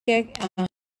Gonna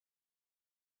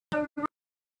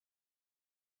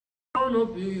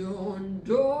be on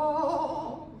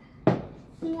door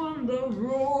on the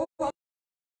road.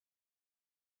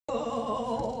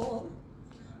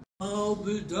 I'll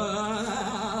be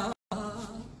there.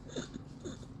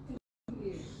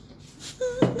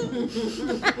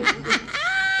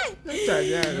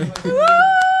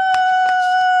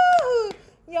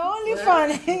 You're only fun.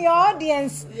 Your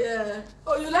audience. Yeah.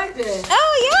 Oh, you liked it?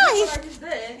 Oh, yeah.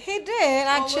 He He did,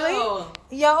 actually. Oh, wow.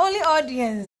 Your only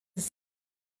audience.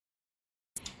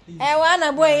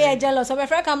 Wanna boy, yeah, jealous of a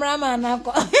friend cameraman. The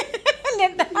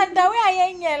way I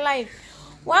in your life.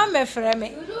 One me friend me.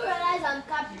 You do realize I'm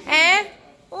captain.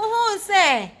 Who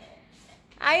say?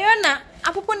 IONA,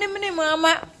 I put him in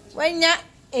mama when ya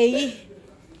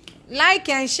like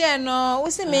and share no,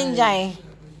 what's the main guy?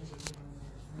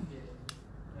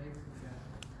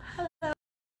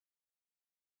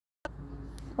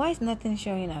 Why is nothing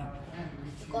showing up?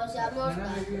 Because you're not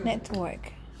starting.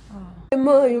 Network. Am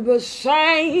I the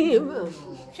same?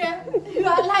 You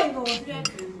are live.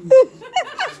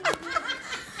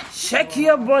 Check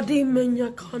your body, man,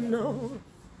 you can't know.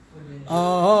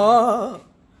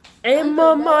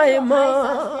 Emma,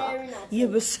 you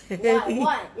were saying.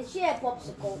 Why? Is she a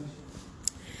popsicle?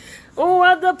 Oh,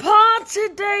 at the party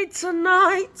day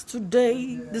tonight,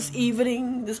 today, this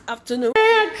evening, this afternoon.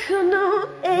 Am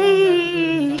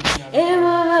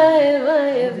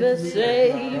I the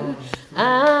same?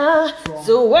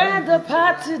 So where the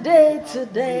party day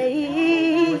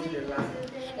today?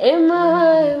 Am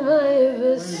I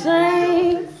the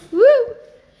same? Woo!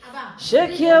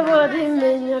 Shake your body,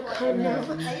 man, you can't.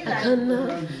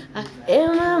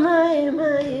 Am I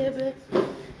the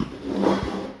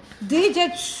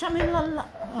DJ Shamilala.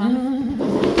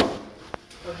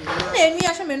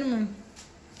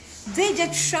 DJ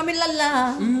Shamilala.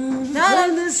 Now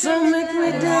the song make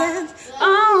me dance.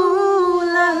 Oh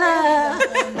la la.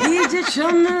 DJ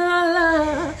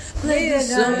Shamilala. Play the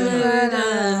song.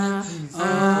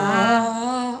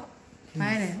 Ah.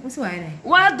 What's why?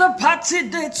 What the party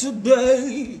day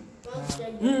today?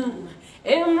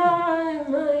 Am I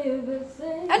the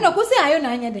same? I know who say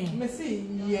IONA day. Messi,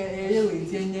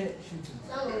 yeah,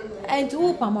 And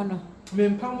who Pamono?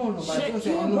 Men Pamono, but I was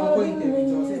going to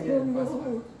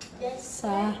Yes.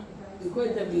 Sir.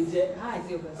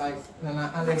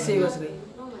 Seriously.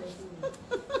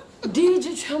 DJ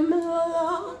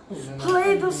Chamela,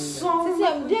 play the song. I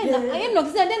know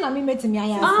because then I met me.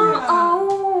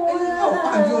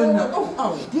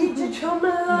 DJ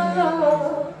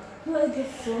Chamela, play the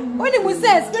song. When it was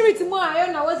said spirit more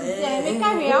IONA was say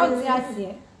carry out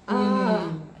here.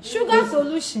 Sugar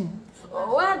solution.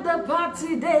 Where the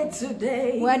party day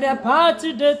today? Where the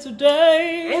party day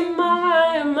today? Am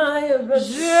I a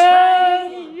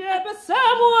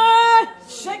Somewhere.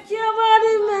 Shake your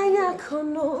body, man,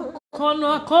 kono.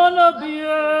 Kono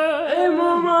beer. Am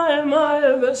I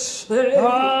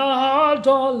a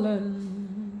Darling.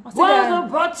 Where the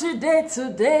party day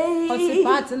today? What's the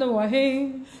party in the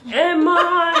way? Am I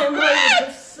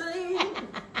the same?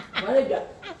 What is that?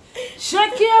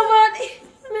 Shake your body.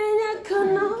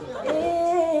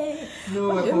 No,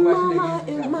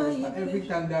 every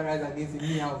time that rise against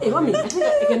me, I'll hey, mommy, I think I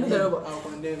can do the robot. I'll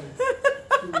condemn it.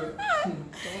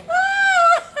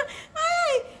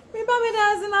 Me baby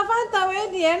does in a fanta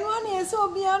way, and one is so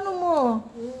be no more.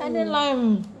 And then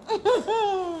lime.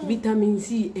 Vitamin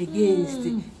C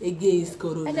against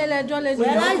corona. And then I don't let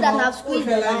Realize that I've squeezed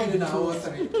the line.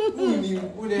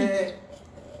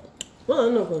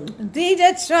 DJ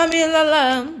Tramilala.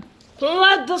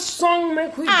 Let the song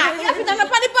make we dance. You have to have a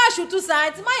party bash two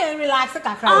sides. My relax the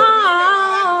cacao.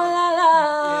 La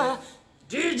la.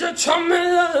 DJ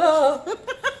Chamela.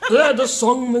 Let the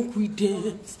song make we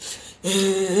dance. See,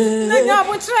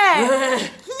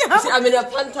 I'm in a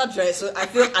panta dress, so I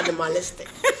feel animalistic.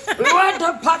 What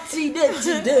the party day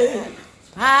today?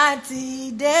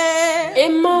 Party day.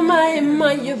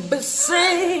 Emma, you be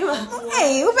same.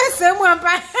 Hey, who be same one?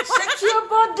 Shake your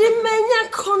body, man, you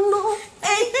kono.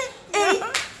 Hey,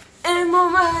 Emma,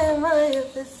 you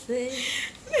be same.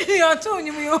 You're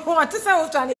telling me you want to say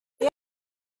what I am.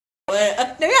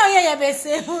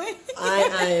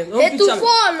 They to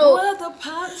follow. What the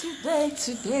party day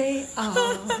today?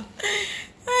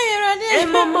 Hey,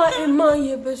 Emma,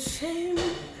 you be same.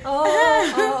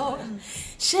 Oh.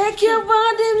 Shake your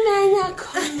body, man, you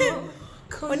kono.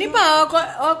 Onipa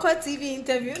oko TV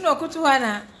interview no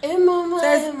kutuwana.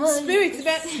 Emma, spirit.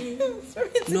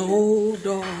 No,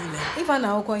 darling. If I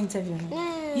now oko interview.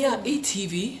 Yeah,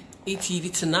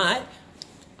 ETV tonight.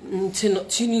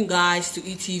 Tuning guys to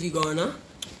ETV Ghana,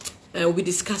 and we'll be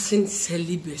discussing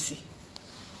celibacy.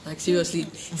 Like seriously,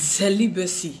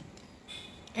 celibacy.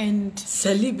 And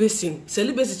Celibacy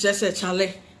just said,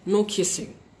 Charlie, no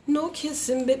kissing. No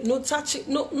kissing, babe, no touching,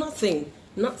 no nothing.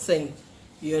 Nothing.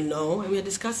 You know, and we're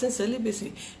discussing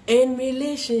celibacy. And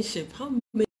relationship. How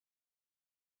many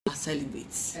are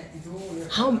celibates?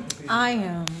 How I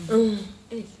am.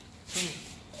 Hey.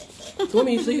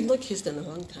 Mommy, so you've not kissed in a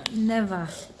long time. Never.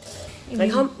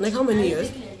 Like how many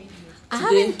years? I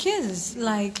haven't kissed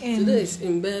like in. Today is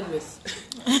in bed with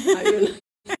IONA.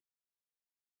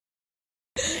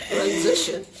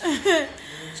 Transition.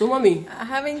 So, mommy, I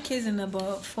haven't kissed in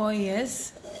about 4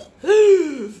 years.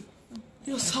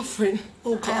 you're suffering.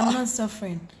 Oh God, I am not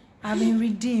suffering. I've been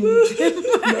redeemed.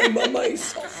 my mama is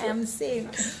suffering. I am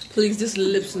saved. Please, this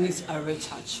lips needs a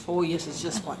retouch. 4 years is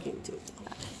just fucking too.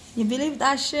 You believe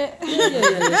that shit? Yeah.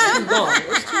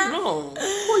 It's too long.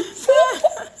 It's too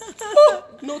long.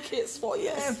 No kids, 4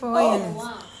 years. 4 years.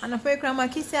 And I pray grandma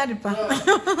kiss you.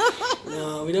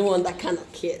 No, we don't want that kind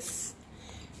of kiss.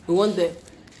 We want the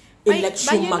But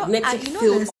electromagnetic you know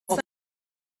field.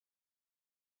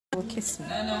 will kiss me.